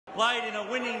played in a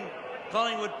winning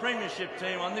Collingwood premiership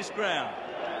team on this ground.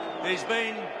 He's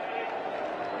been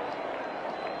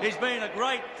a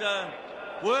great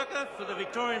worker for the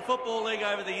Victorian Football League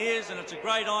over the years, and it's a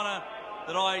great honour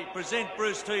that I present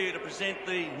Bruce to you to present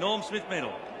the Norm Smith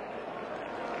Medal.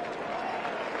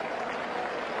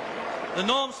 The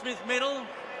Norm Smith Medal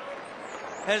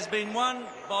has been won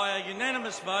by a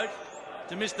unanimous vote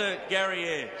to Mr. Gary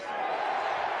Ayres.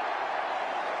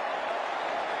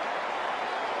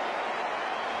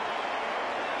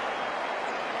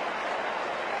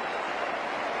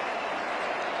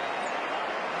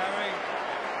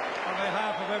 On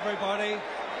behalf of everybody,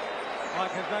 I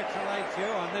congratulate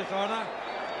you on this honour.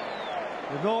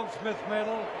 The Norm Smith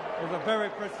Medal is a very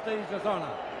prestigious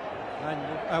honour and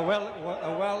a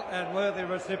well and worthy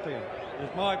recipient.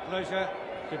 It's my pleasure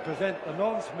to present the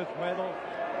Norm Smith Medal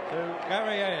to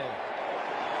Gary Ayres.